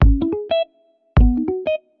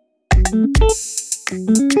Welcome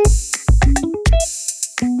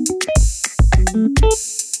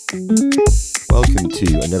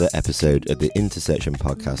to another episode of the Intersection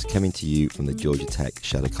podcast, coming to you from the Georgia Tech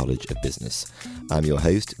Scheller College of Business. I'm your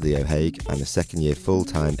host, Leo Haigh. I'm a second-year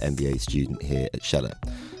full-time MBA student here at Scheller.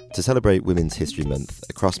 To celebrate Women's History Month,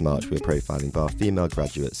 across March we're profiling our female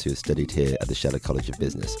graduates who have studied here at the Scheller College of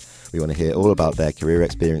Business. We want to hear all about their career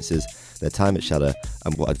experiences, their time at Scheller,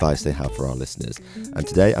 and what advice they have for our listeners. And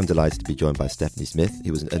today I'm delighted to be joined by Stephanie Smith,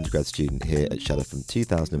 who was an undergrad student here at Scheller from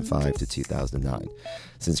 2005 to 2009.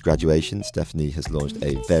 Since graduation, Stephanie has launched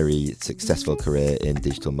a very successful career in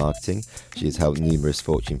digital marketing. She has helped numerous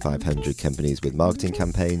Fortune 500 companies with marketing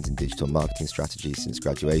campaigns and digital marketing strategies since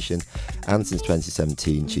graduation. And since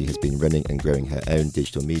 2017, she has been running and growing her own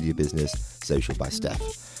digital media business, Social by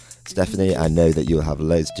Steph. Stephanie, I know that you'll have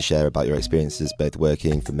loads to share about your experiences both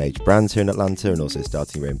working for major brands here in Atlanta and also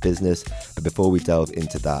starting your own business. But before we delve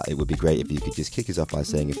into that, it would be great if you could just kick us off by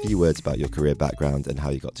saying a few words about your career background and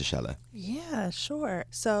how you got to Scheller. Yeah, sure.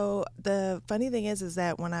 So the funny thing is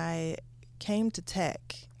that when I came to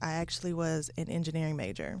tech, I actually was an engineering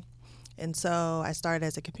major. And so I started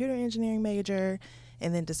as a computer engineering major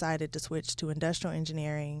and then decided to switch to industrial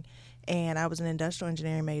engineering. And I was an industrial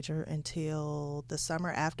engineering major until the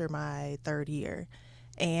summer after my third year.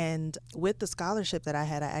 And with the scholarship that I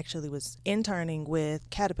had, I actually was interning with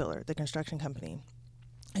Caterpillar, the construction company.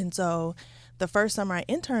 And so the first summer I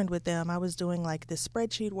interned with them, I was doing like this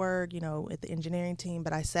spreadsheet work, at the engineering team,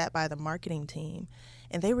 but I sat by the marketing team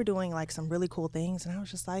and they were doing like some really cool things. And I was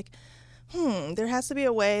just like, there has to be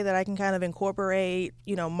a way that I can kind of incorporate,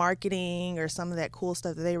 marketing or some of that cool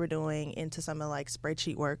stuff that they were doing into some of like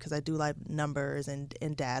spreadsheet work, because I do like numbers and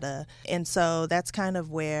data. And so that's kind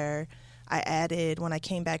of where I added, when I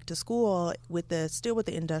came back to school still with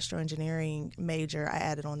the industrial engineering major, I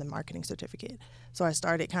added on the marketing certificate. So I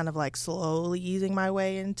started kind of like slowly easing my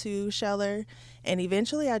way into Scheller, and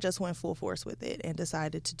eventually I just went full force with it and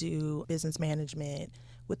decided to do business management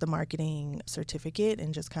with the marketing certificate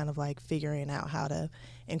and just kind of like figuring out how to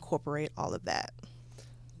incorporate all of that.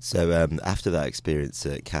 So after that experience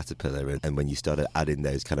at Caterpillar and when you started adding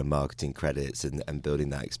those kind of marketing credits and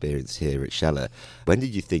building that experience here at Scheller, when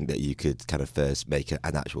did you think that you could kind of first make an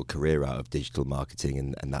actual career out of digital marketing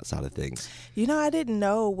and that side of things? I didn't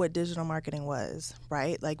know what digital marketing was,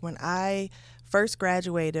 right? Like when I first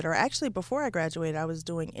graduated, or actually before I graduated, I was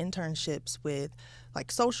doing internships with like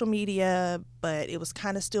social media, but it was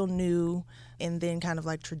kind of still new, and then kind of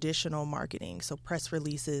like traditional marketing, so press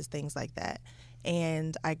releases, things like that.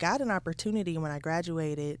 And I got an opportunity when I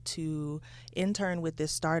graduated to intern with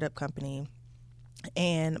this startup company.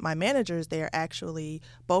 And my managers there actually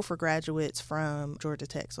both were graduates from Georgia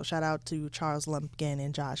Tech. So shout out to Charles Lumpkin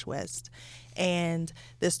and Josh West. And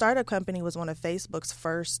this startup company was one of Facebook's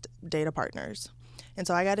first data partners. And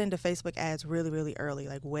so I got into Facebook ads really, really early,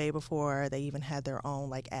 like way before they even had their own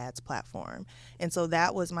like ads platform. And so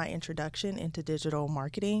that was my introduction into digital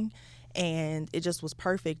marketing. And it just was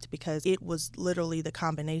perfect because it was literally the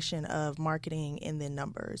combination of marketing and then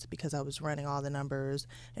numbers, because I was running all the numbers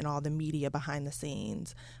and all the media behind the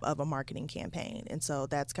scenes of a marketing campaign. And so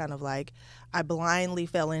that's kind of like I blindly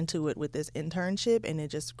fell into it with this internship, and it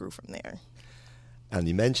just grew from there. And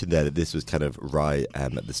you mentioned there that this was kind of right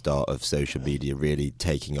at the start of social media really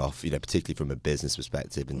taking off, particularly from a business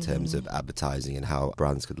perspective in terms of advertising and how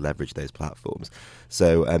brands could leverage those platforms.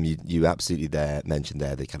 So you absolutely mentioned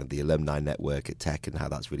the kind of the alumni network at Tech and how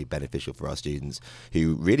that's really beneficial for our students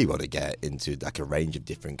who really want to get into like a range of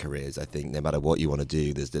different careers. I think no matter what you want to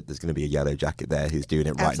do, there's going to be a yellow jacket there who's doing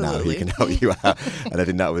it right now who can help you out. And I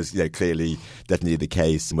think that was clearly definitely the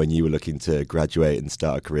case when you were looking to graduate and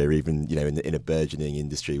start a career, even in a burgeoning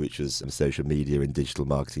industry, which was social media and digital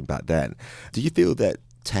marketing back then. Do you feel that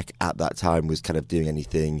Tech at that time was kind of doing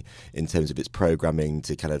anything in terms of its programming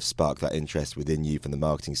to kind of spark that interest within you from the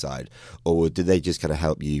marketing side? Or did they just kind of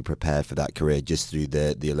help you prepare for that career just through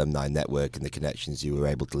the alumni network and the connections you were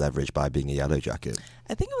able to leverage by being a yellow jacket?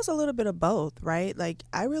 I think it was a little bit of both, right? Like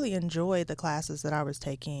I really enjoyed the classes that I was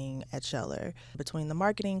taking at Scheller. Between the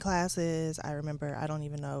marketing classes, I remember, I don't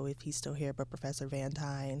even know if he's still here, but Professor Van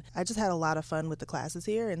Tyne. I just had a lot of fun with the classes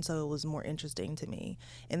here, and so it was more interesting to me.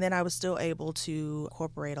 And then I was still able to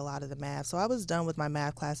incorporate a lot of the math. So I was done with my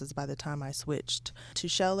math classes by the time I switched to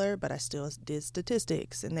Scheller, but I still did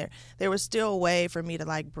statistics. And there was still a way for me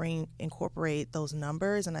to incorporate those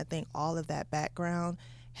numbers. And I think all of that background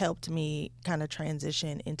helped me kind of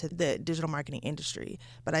transition into the digital marketing industry.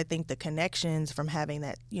 But I think the connections from having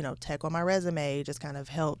that, tech on my resume just kind of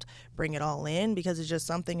helped bring it all in, because it's just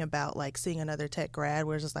something about like seeing another tech grad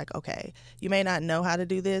where it's just like, okay, you may not know how to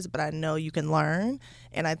do this, but I know you can learn.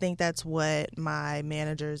 And I think that's what my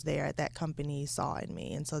managers there at that company saw in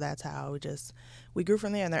me. And so that's how we grew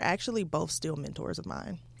from there. And they're actually both still mentors of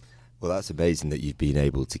mine. Well, that's amazing that you've been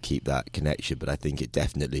able to keep that connection, but I think it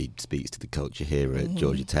definitely speaks to the culture here at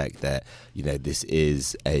Georgia Tech that, this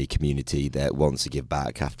is a community that wants to give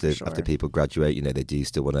back after people graduate. They do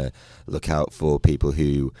still want to look out for people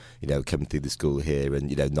who, come through the school here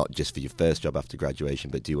and, not just for your first job after graduation,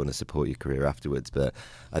 but do want to support your career afterwards. But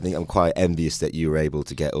I think I'm quite envious that you were able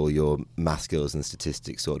to get all your math skills and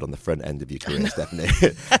statistics sorted on the front end of your career, Stephanie.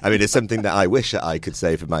 I mean, it's something that I wish I could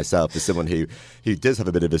say for myself as someone who does have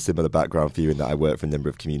a bit of a similar background for you in that I worked for a number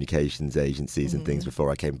of communications agencies and things before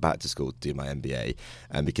I came back to school to do my MBA,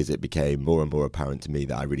 and because it became more and more apparent to me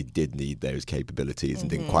that I really did need those capabilities and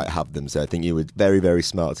didn't quite have them. So I think you were very, very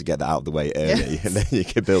smart to get that out of the way early, and then you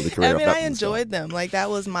could build a career. I enjoyed them. Like that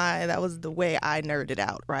was the way I nerded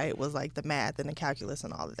out, right? Was like the math and the calculus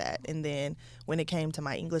and all of that. And then when it came to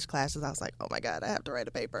my English classes, I was like, oh my God, I have to write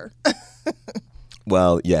a paper.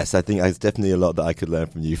 Well, yes, I think there's definitely a lot that I could learn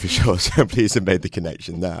from you for sure, so I'm pleased I made the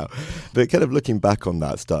connection now. But kind of looking back on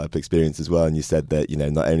that startup experience as well, and you said that,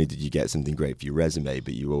 not only did you get something great for your resume,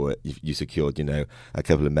 but you secured, a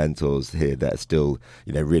couple of mentors here that are still,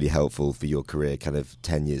 really helpful for your career kind of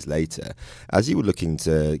 10 years later. As you were looking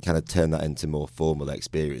to kind of turn that into more formal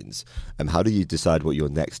experience, how do you decide what your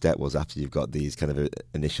next step was after you've got these kind of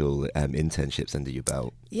initial internships under your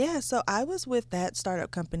belt? Yeah, so I was with that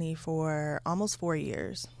startup company for almost 4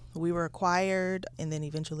 years. We were acquired and then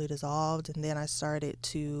eventually dissolved, and then I started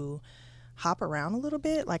to hop around a little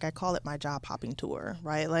bit. Like I call it my job hopping tour,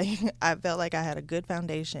 right? Like I felt like I had a good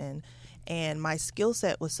foundation, and my skill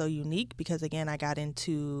set was so unique because, again, I got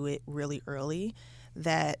into it really early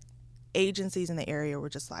that agencies in the area were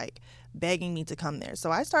just like begging me to come there.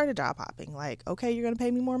 So I started job hopping. Like, okay, you're going to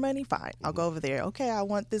pay me more money? Fine. I'll go over there. Okay, I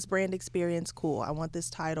want this brand experience. Cool. I want this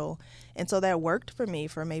title. And so that worked for me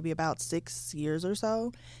for maybe about 6 years or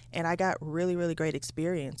so. And I got really, really great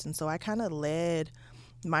experience. And so I kind of led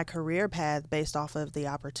my career path based off of the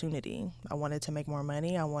opportunity. I wanted to make more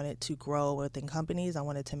money. I wanted to grow within companies. I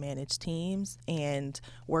wanted to manage teams and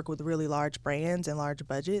work with really large brands and large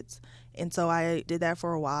budgets. And so I did that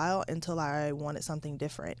for a while until I wanted something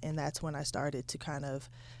different. And that's when I started to kind of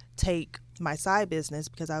take my side business,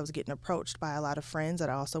 because I was getting approached by a lot of friends that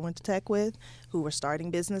I also went to tech with who were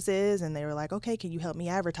starting businesses, and they were like, okay, can you help me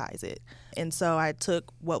advertise it? And so I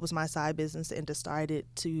took what was my side business and decided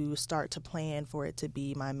to start to plan for it to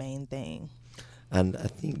be my main thing. And I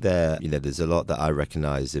think there's a lot that I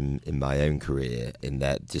recognise in my own career in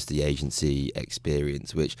that just the agency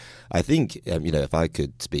experience, which I think, if I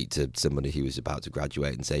could speak to somebody who was about to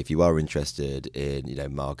graduate and say, if you are interested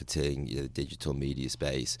in, marketing, the digital media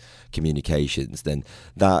space, communications, then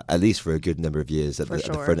that, at least for a good number of years at the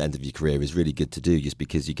front end of your career, is really good to do, just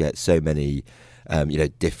because you get so many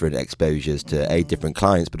different exposures to different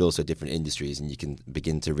clients, but also different industries, and you can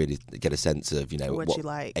begin to really get a sense of what you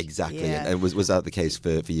like. Exactly. Yeah. And was that the case for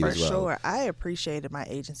you as well? For sure. I appreciated my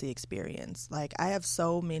agency experience. Like, I have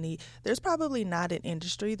so many. There's probably not an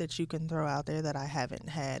industry that you can throw out there that I haven't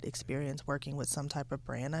had experience working with some type of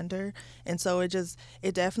brand under. And so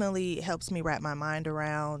it definitely helps me wrap my mind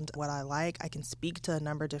around what I like. I can speak to a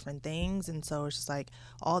number of different things, and so it's just like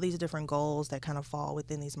all these different goals that kind of fall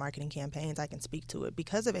within these marketing campaigns, I can speak to it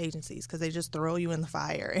because of agencies, because they just throw you in the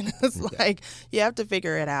fire, and it's like you have to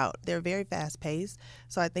figure it out. They're very fast paced,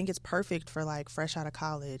 so I think it's perfect for like fresh out of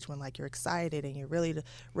college when like you're excited and you're really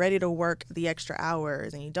ready to work the extra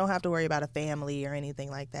hours, and you don't have to worry about a family or anything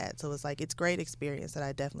like that. So it's like it's great experience that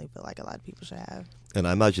I definitely feel like a lot of people should have. And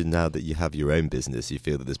I imagine now that you have your own business, you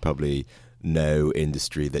feel that there's probably no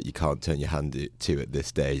industry that you can't turn your hand to at this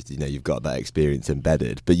stage. You've got that experience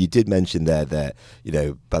embedded. But you did mention there that,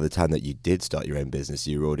 by the time that you did start your own business,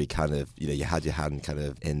 you were already kind of, you had your hand kind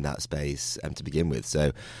of in that space to begin with.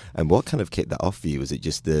 So, and what kind of kicked that off for you? Was it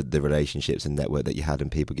just the relationships and network that you had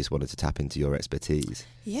and people just wanted to tap into your expertise?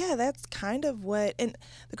 Yeah, that's kind of what, and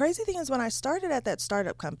the crazy thing is when I started at that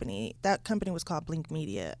startup company, that company was called Blink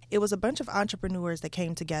Media. It was a bunch of entrepreneurs that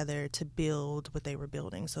came together to build what they were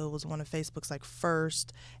building. So it was one of Facebook's like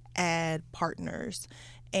first ad partners.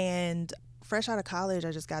 And fresh out of college,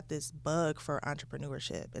 I just got this bug for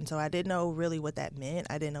entrepreneurship. And so I didn't know really what that meant.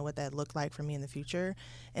 I didn't know what that looked like for me in the future.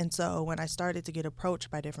 And so when I started to get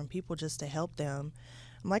approached by different people just to help them,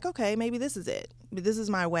 I'm like, okay, maybe this is it. This is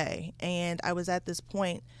my way. And I was at this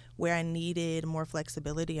point where I needed more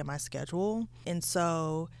flexibility in my schedule. And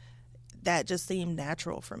so that just seemed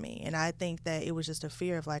natural for me. And I think that it was just a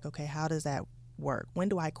fear of like, okay, how does that work? When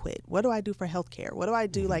do I quit? What do I do for healthcare? What do I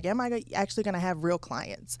do? Like, am I actually going to have real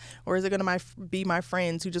clients? Or is it going to be my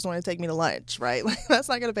friends who just want to take me to lunch, right? Like, that's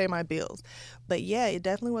not going to pay my bills. But yeah, it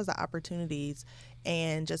definitely was the opportunities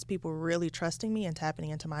and just people really trusting me and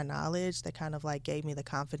tapping into my knowledge that kind of like gave me the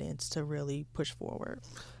confidence to really push forward.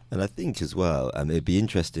 And I think as well, it'd be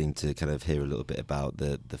interesting to kind of hear a little bit about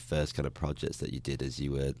the first kind of projects that you did as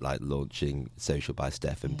you were like launching Social by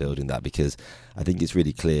Steph and building that, because I think it's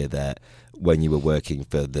really clear that when you were working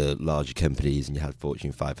for the larger companies and you had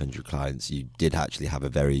Fortune 500 clients, you did actually have a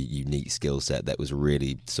very unique skill set that was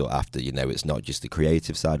really sought after. You know, it's not just the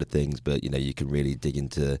creative side of things, but, you know, you can really dig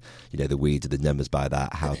into, you know, the weeds of the numbers by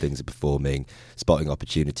that, how things are performing, spotting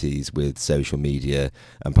opportunities with social media,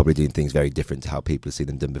 and probably doing things very different to how people have seen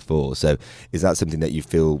them done before. So is that something that you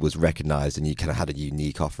feel was recognised and you kind of had a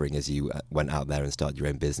unique offering as you went out there and started your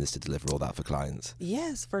own business to deliver all that for clients?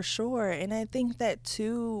 Yes, for sure. And I think that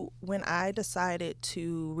too, when I decided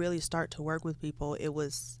to really start to work with people, it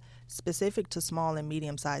was specific to small and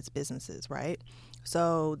medium-sized businesses, right?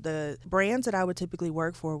 So the brands that I would typically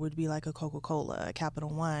work for would be like a Coca-Cola, a Capital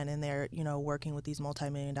One, and they're, you know, working with these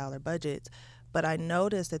multi-million-dollar budgets. But I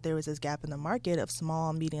noticed that there was this gap in the market of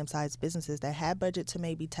small, medium-sized businesses that had budget to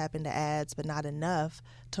maybe tap into ads, but not enough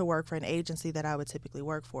to work for an agency that I would typically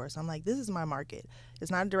work for. So I'm like, this is my market. It's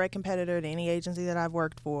not a direct competitor to any agency that I've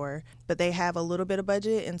worked for, but they have a little bit of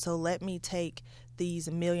budget. And so let me take these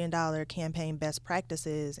 $1 million campaign best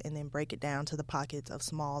practices and then break it down to the pockets of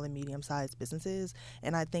small and medium-sized businesses.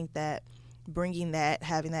 And I think that bringing that,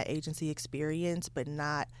 having that agency experience, but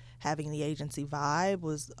not having the agency vibe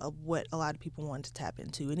was what a lot of people wanted to tap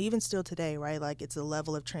into. And even still today, right, like it's a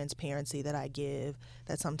level of transparency that I give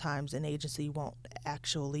that sometimes an agency won't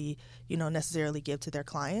actually, you know, necessarily give to their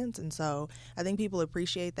clients. And so I think people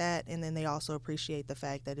appreciate that. And then they also appreciate the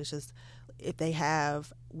fact that it's just, if they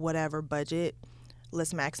have whatever budget,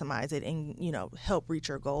 let's maximize it and, you know, help reach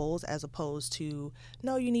your goals, as opposed to,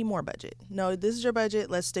 no, you need more budget. No, this is your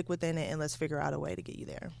budget. Let's stick within it and let's figure out a way to get you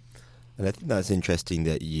there. And I think that's interesting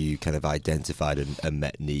that you kind of identified an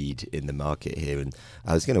unmet need in the market here. And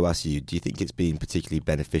I was going to ask you, do you think it's been particularly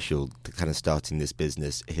beneficial to kind of starting this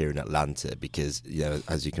business here in Atlanta? Because, you know,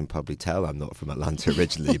 as you can probably tell, I'm not from Atlanta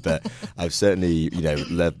originally, but I've certainly, you know,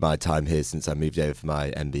 loved my time here since I moved over for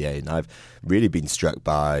my MBA. And I've really been struck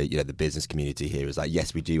by, you know, the business community here. Is like,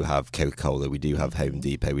 yes, we do have Coca-Cola, we do have Home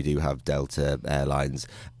Depot, we do have Delta Airlines,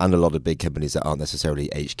 and a lot of big companies that aren't necessarily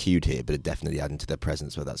HQ'd here, but are definitely adding to their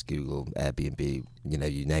presence, whether that's Google, Airbnb, you know,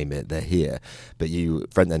 you name it, they're here. But you,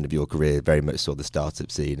 front end of your career, very much saw the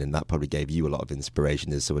startup scene, and that probably gave you a lot of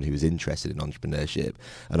inspiration as someone who was interested in entrepreneurship.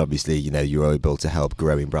 And obviously, you know, you're able to help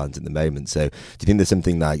growing brands at the moment. So do you think there's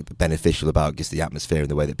something like beneficial about just the atmosphere and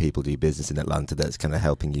the way that people do business in Atlanta that's kind of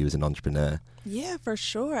helping you as an entrepreneur? Yeah, for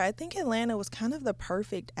sure. I think Atlanta was kind of the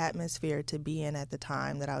perfect atmosphere to be in at the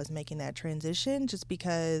time that I was making that transition, just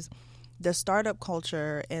because the startup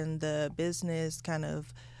culture and the business kind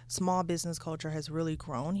of small business culture has really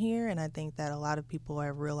grown here. And I think that a lot of people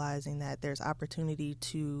are realizing that there's opportunity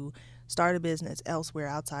to start a business elsewhere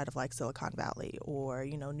outside of like Silicon Valley or,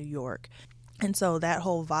 you know, New York. And so that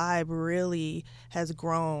whole vibe really has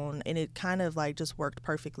grown, and it kind of like just worked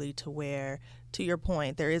perfectly to where, to your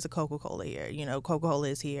point, there is a Coca-Cola here. You know, Coca-Cola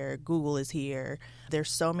is here, Google is here.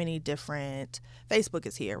 There's so many different, Facebook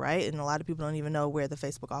is here, right? And a lot of people don't even know where the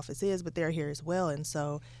Facebook office is, but they're here as well. And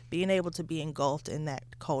so being able to be engulfed in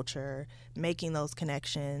that culture, making those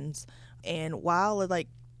connections, and while like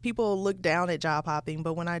people look down at job hopping,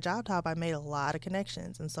 but when I job hop, I made a lot of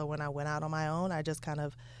connections. And so when I went out on my own, I just kind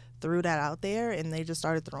of threw that out there, and they just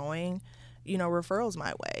started throwing, you know, referrals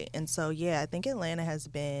my way. And so, yeah, I think Atlanta has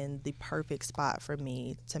been the perfect spot for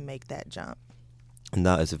me to make that jump. And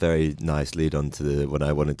that is a very nice lead on to what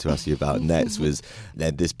I wanted to ask you about next, was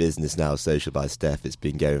this business now, Social by Steph. It's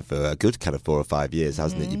been going for a good kind of 4 or 5 years,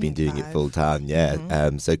 hasn't it? You've been doing it full time,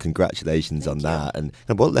 yeah. So congratulations on that. And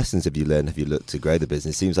what lessons have you learned? Have you looked to grow the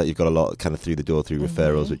business? Seems like you've got a lot kind of through the door through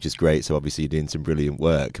referrals, which is great. So obviously you're doing some brilliant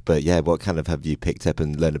work. But yeah, what kind of have you picked up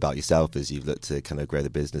and learned about yourself as you've looked to kind of grow the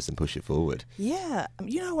business and push it forward? Yeah,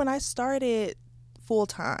 you know, when I started full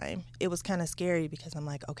time, it was kind of scary because I'm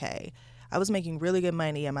like, okay, I was making really good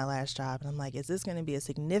money at my last job, and I'm like, is this going to be a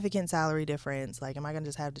significant salary difference? Like, am I going to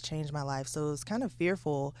just have to change my life? So it was kind of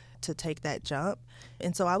fearful to take that jump.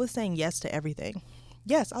 And so I was saying yes to everything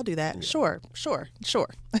Yes, I'll do that. Sure.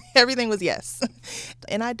 Everything was yes.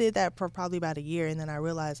 And I did that for probably about a year. And then I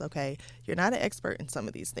realized, okay, you're not an expert in some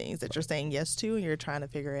of these things that you're saying yes to, and you're trying to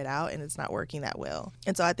figure it out, and it's not working that well.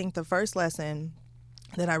 And so I think the first lesson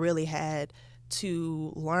that I really had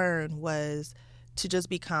to learn was to just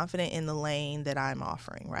be confident in the lane that I'm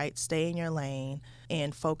offering, right? Stay in your lane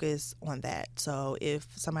and focus on that. So if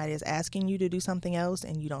somebody is asking you to do something else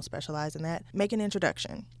and you don't specialize in that, make an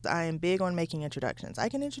introduction. I am big on making introductions. I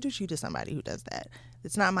can introduce you to somebody who does that.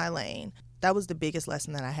 It's not my lane. That was the biggest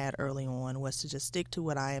lesson that I had early on, was to just stick to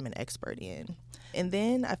what I am an expert in. And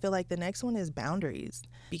then I feel like the next one is boundaries.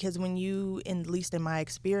 Because when you, at least in my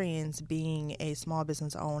experience, being a small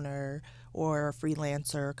business owner or a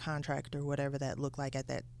freelancer, contractor, whatever that looked like at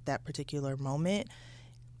that particular moment,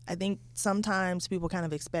 I think sometimes people kind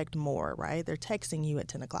of expect more, right? They're texting you at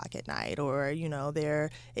 10 o'clock at night, or, they're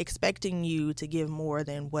expecting you to give more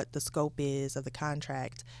than what the scope is of the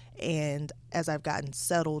contract. And as I've gotten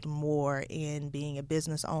settled more in being a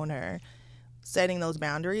business owner, setting those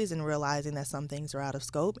boundaries and realizing that some things are out of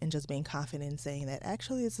scope, and just being confident in saying that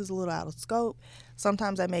actually this is a little out of scope.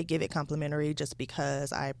 Sometimes I may give it complimentary just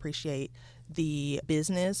because I appreciate the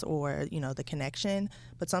business or, the connection.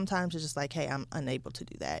 But sometimes it's just like, hey, I'm unable to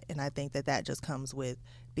do that. And I think that just comes with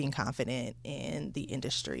being confident in the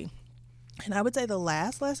industry. And I would say the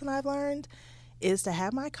last lesson I've learned is to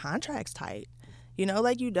have my contracts tight. You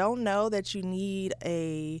don't know that you need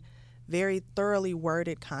a very thoroughly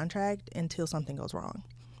worded contract until something goes wrong.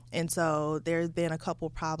 And so there's been a couple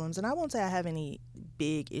problems, and I won't say I have any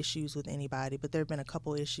big issues with anybody, but there have been a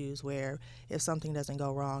couple issues where if something doesn't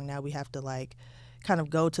go wrong, now we have to kind of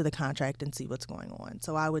go to the contract and see what's going on.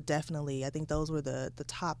 So I think those were the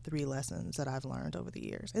top 3 lessons that I've learned over the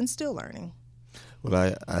years and still learning.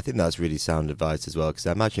 Well, I think that's really sound advice as well, because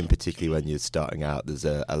I imagine particularly when you're starting out, there's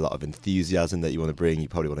a lot of enthusiasm that you want to bring. You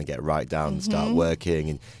probably want to get right down and start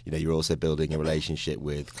working, and you're also building a relationship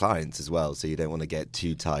with clients as well, so you don't want to get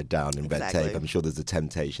too tied down in red tape. I'm sure there's a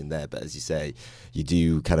temptation there, but as you say, you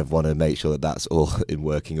do kind of want to make sure that that's all in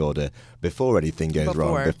working order before anything goes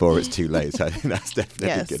wrong, before it's too late. So I think that's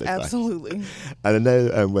definitely good advice. Absolutely. And I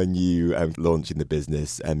know when you launched in the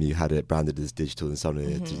business, you had it branded as Digital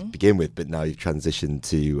Insomnia to begin with, but now you've transitioned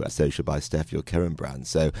to Social by Steph, your current brand.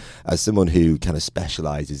 So as someone who kind of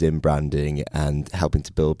specializes in branding and helping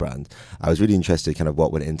to build brand, I was really interested kind of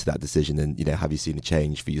what went into that decision, and have you seen a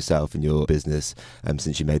change for yourself and your business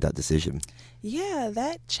since you made that decision? Yeah,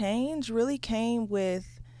 that change really came with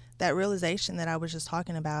that realization that I was just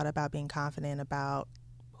talking about being confident about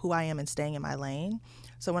who I am and staying in my lane.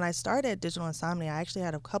 So when I started Digital Insomnia, I actually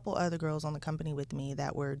had a couple other girls on the company with me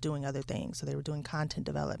that were doing other things. So they were doing content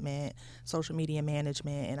development, social media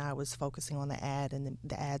management, and I was focusing on the ads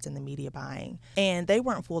and the media buying. And they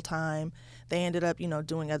weren't full time. They ended up,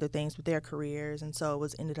 doing other things with their careers. And so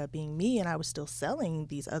it ended up being me, and I was still selling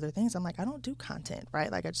these other things. I'm like, I don't do content,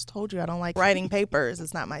 right? Like I just told you, I don't like writing papers.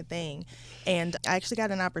 It's not my thing. And I actually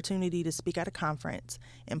got an opportunity to speak at a conference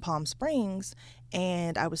in Palm Springs,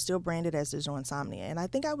 and I was still branded as Digital Insomnia. And I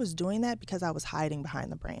think I was doing that because I was hiding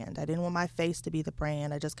behind the brand. I didn't want my face to be the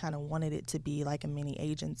brand. I just kind of wanted it to be like a mini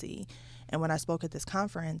agency. And when I spoke at this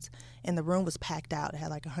conference, and the room was packed out, it had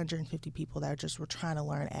like 150 people that just were trying to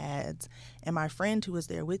learn ads. And my friend who was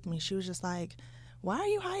there with me, she was just like, why are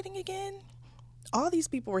you hiding again? All these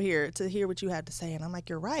people were here to hear what you had to say. And I'm like,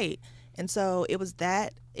 you're right. And so it was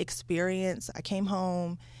that experience. I came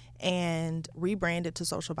home and rebranded to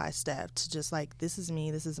Social by Steph, to just like, this is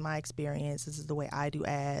me, this is my experience, this is the way I do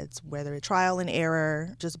ads, whether it's trial and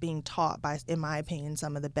error, just being taught by, in my opinion,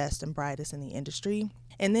 some of the best and brightest in the industry.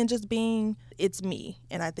 And then just being, it's me.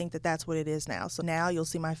 And I think that's what it is now. So now you'll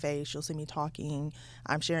see my face, you'll see me talking,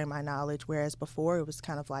 I'm sharing my knowledge, whereas before it was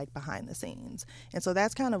kind of like behind the scenes. And so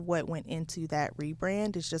that's kind of what went into that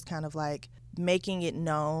rebrand. It's just kind of like making it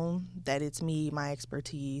known that it's me, my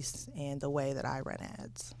expertise, and the way that I run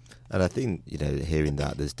ads. And I think, hearing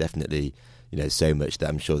that, there's definitely, so much that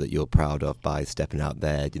I'm sure that you're proud of by stepping out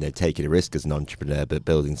there, taking a risk as an entrepreneur, but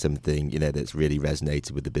building something, that's really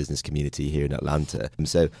resonated with the business community here in Atlanta.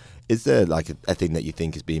 So is there like a thing that you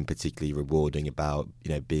think has been particularly rewarding about,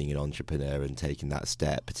 being an entrepreneur and taking that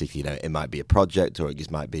step? Particularly, it might be a project, or it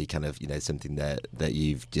just might be kind of, something that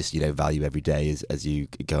you've just, value every day as you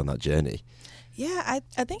go on that journey. Yeah,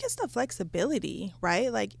 I think it's the flexibility,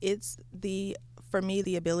 right? Like for me,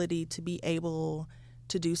 the ability to be able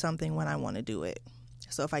to do something when I want to do it.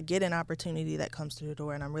 So if I get an opportunity that comes through the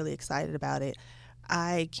door and I'm really excited about it,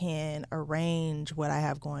 I can arrange what I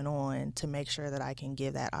have going on to make sure that I can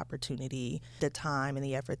give that opportunity the time and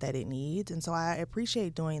the effort that it needs. And so I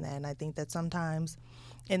appreciate doing that. And I think that sometimes,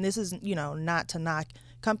 and this is, not to knock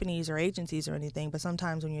companies or agencies or anything, but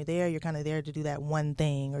sometimes when you're there, you're kind of there to do that one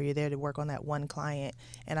thing, or you're there to work on that one client.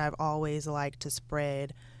 And I've always liked to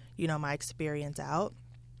spread, my experience out.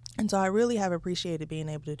 And so I really have appreciated being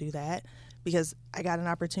able to do that, because I got an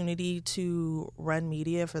opportunity to run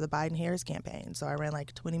media for the Biden-Harris campaign. So I ran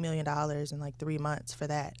like $20 million in like 3 months for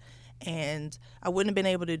that. And I wouldn't have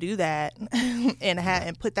been able to do that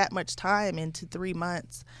and put that much time into 3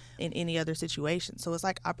 months in any other situation. So it's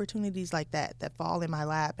like opportunities like that fall in my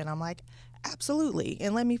lap, and I'm like, absolutely,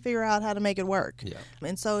 and let me figure out how to make it work. Yeah.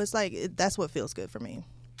 And so it's like that's what feels good for me.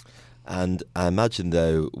 And I imagine,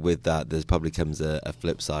 though, with that, there's probably comes a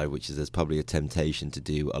flip side, which is there's probably a temptation to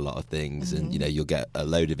do a lot of things. Mm-hmm. And, you'll get a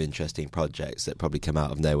load of interesting projects that probably come out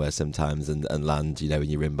of nowhere sometimes and land, in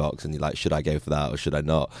your inbox. And you're like, should I go for that or should I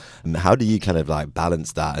not? And how do you kind of like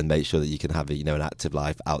balance that and make sure that you can have, an active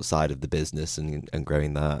life outside of the business and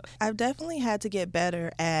growing that? I've definitely had to get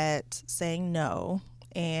better at saying no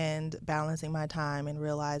and balancing my time and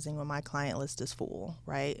realizing when my client list is full,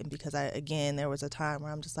 right? And because there was a time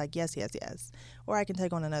where I'm just like, yes, or I can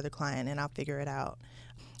take on another client and I'll figure it out.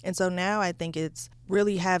 And so now I think it's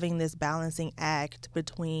really having this balancing act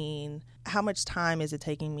between how much time is it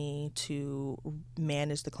taking me to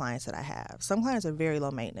manage the clients that I have. Some clients are very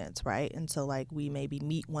low maintenance, right? And so like we maybe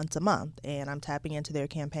meet once a month and I'm tapping into their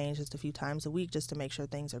campaigns just a few times a week just to make sure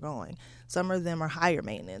things are going. Some of them are higher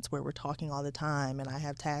maintenance where we're talking all the time and I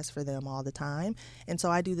have tasks for them all the time. And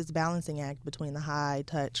so I do this balancing act between the high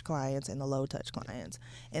touch clients and the low touch clients.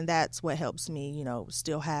 And that's what helps me,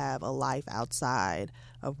 still have a life outside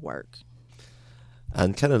of work.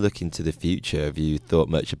 And kind of looking to the future, have you thought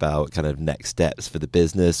much about kind of next steps for the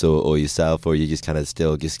business or yourself, or are you just kind of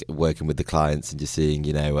still just working with the clients and just seeing,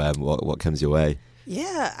 what comes your way?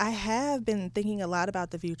 Yeah, I have been thinking a lot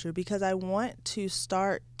about the future because I want to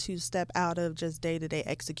start to step out of just day-to-day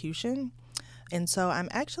execution. And so I'm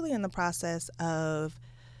actually in the process of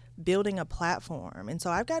building a platform. And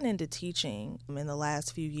so I've gotten into teaching in the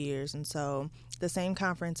last few years. And so the same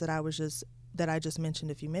conference that I just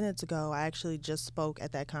mentioned a few minutes ago, I actually just spoke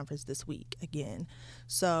at that conference this week again.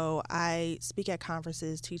 So I speak at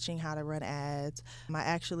conferences teaching how to run ads. I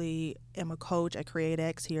actually am a coach at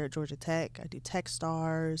CreateX here at Georgia Tech. I do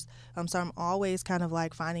Techstars. So I'm always kind of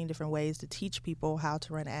like finding different ways to teach people how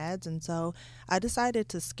to run ads. And so I decided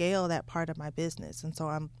to scale that part of my business. And so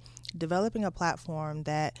I'm developing a platform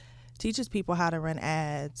that teaches people how to run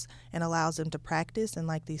ads and allows them to practice in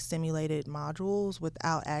like these simulated modules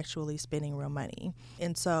without actually spending real money.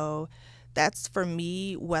 And so that's for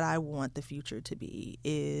me what I want the future to be,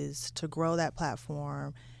 is to grow that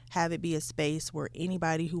platform, have it be a space where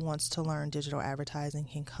anybody who wants to learn digital advertising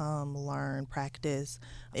can come, learn, practice.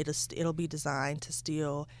 It'll be designed to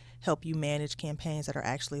still help you manage campaigns that are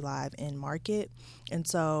actually live in market. And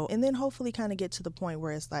then hopefully kind of get to the point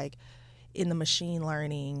where it's like in the machine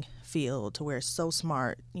learning field to where it's so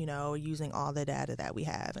smart, using all the data that we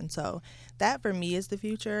have. And so that for me is the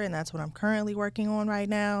future, and that's what I'm currently working on right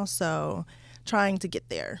now. So trying to get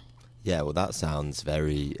there. Yeah, well, that sounds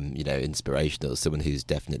very, inspirational. Someone who's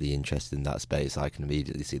definitely interested in that space, I can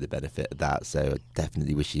immediately see the benefit of that. So I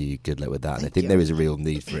definitely wish you good luck with that. And I think there is a real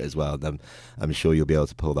need for it as well. And I'm sure you'll be able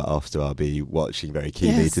to pull that off. So I'll be watching very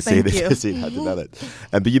keenly to see how developed.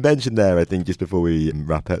 But you mentioned there, I think, just before we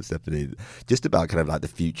wrap up, Stephanie, just about kind of like the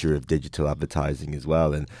future of digital advertising as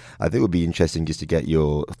well. And I think it would be interesting just to get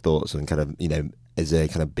your thoughts on kind of, is there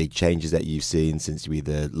kind of big changes that you've seen since you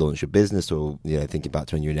either launched your business or, thinking back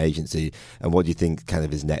to when you're an agency? And what do you think kind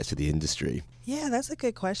of is next to the industry? Yeah, that's a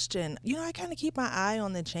good question. I kind of keep my eye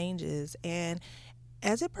on the changes. And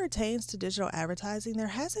as it pertains to digital advertising, there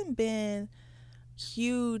hasn't been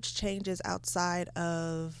huge changes outside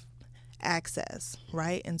of access,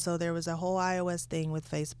 right? And so there was a whole iOS thing with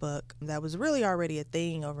Facebook that was really already a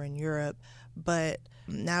thing over in Europe, but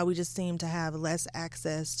now we just seem to have less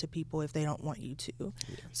access to people if they don't want you to.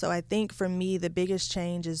 Yeah. So I think for me, the biggest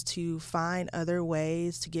change is to find other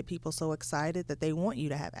ways to get people so excited that they want you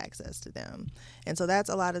to have access to them. And so that's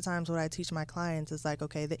a lot of times what I teach my clients is like,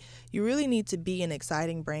 okay, you really need to be an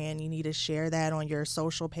exciting brand. You need to share that on your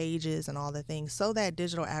social pages and all the things so that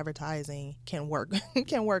digital advertising can work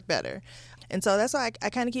better. And so that's why I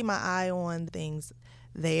kind of keep my eye on things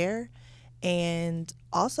there. And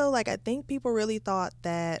also, I think people really thought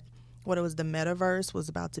that what it was, the metaverse was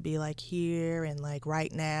about to be like here and like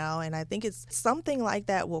right now. And I think it's something like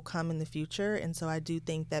that will come in the future. And so I do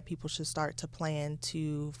think that people should start to plan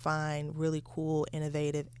to find really cool,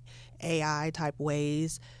 innovative AI type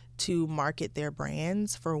ways to market their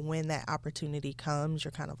brands for when that opportunity comes.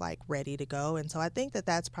 You're kind of like ready to go. And so I think that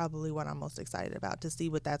that's probably what I'm most excited about, to see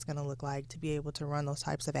what that's going to look like, to be able to run those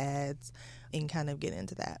types of ads and kind of get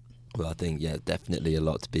into that. Well, I think, definitely a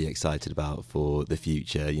lot to be excited about for the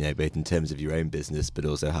future, both in terms of your own business, but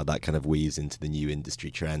also how that kind of weaves into the new industry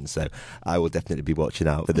trends. So I will definitely be watching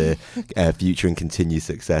out for the future and continued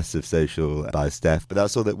success of Social by Steph. But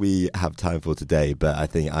that's all that we have time for today. But I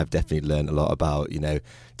think I've definitely learned a lot about,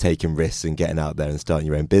 taking risks and getting out there and starting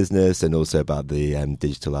your own business, and also about the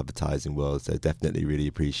digital advertising world. So definitely really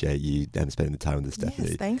appreciate you spending the time with us, Stephanie.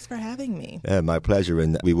 Yes, thanks for having me. Yeah, my pleasure.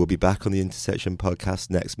 And we will be back on the Intersection podcast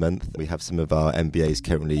next month. We have some of our MBAs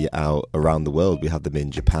currently out around the world. We have them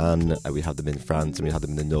in Japan, we have them in France, and we have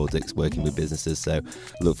them in the Nordics working with businesses. So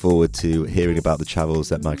look forward to hearing about the travels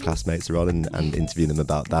that my classmates are on and interviewing them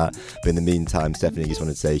about that. But in the meantime, Stephanie, I just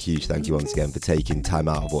want to say a huge thank you once again for taking time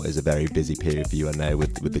out of what is a very busy period for you, I know,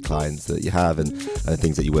 with the clients that you have and the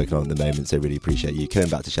things that you're working on at the moment. So really appreciate you coming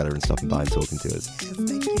back to Scheller and stopping by and talking to us. Yes,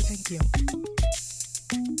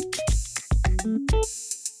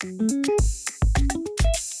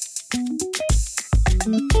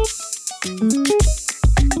 thank you.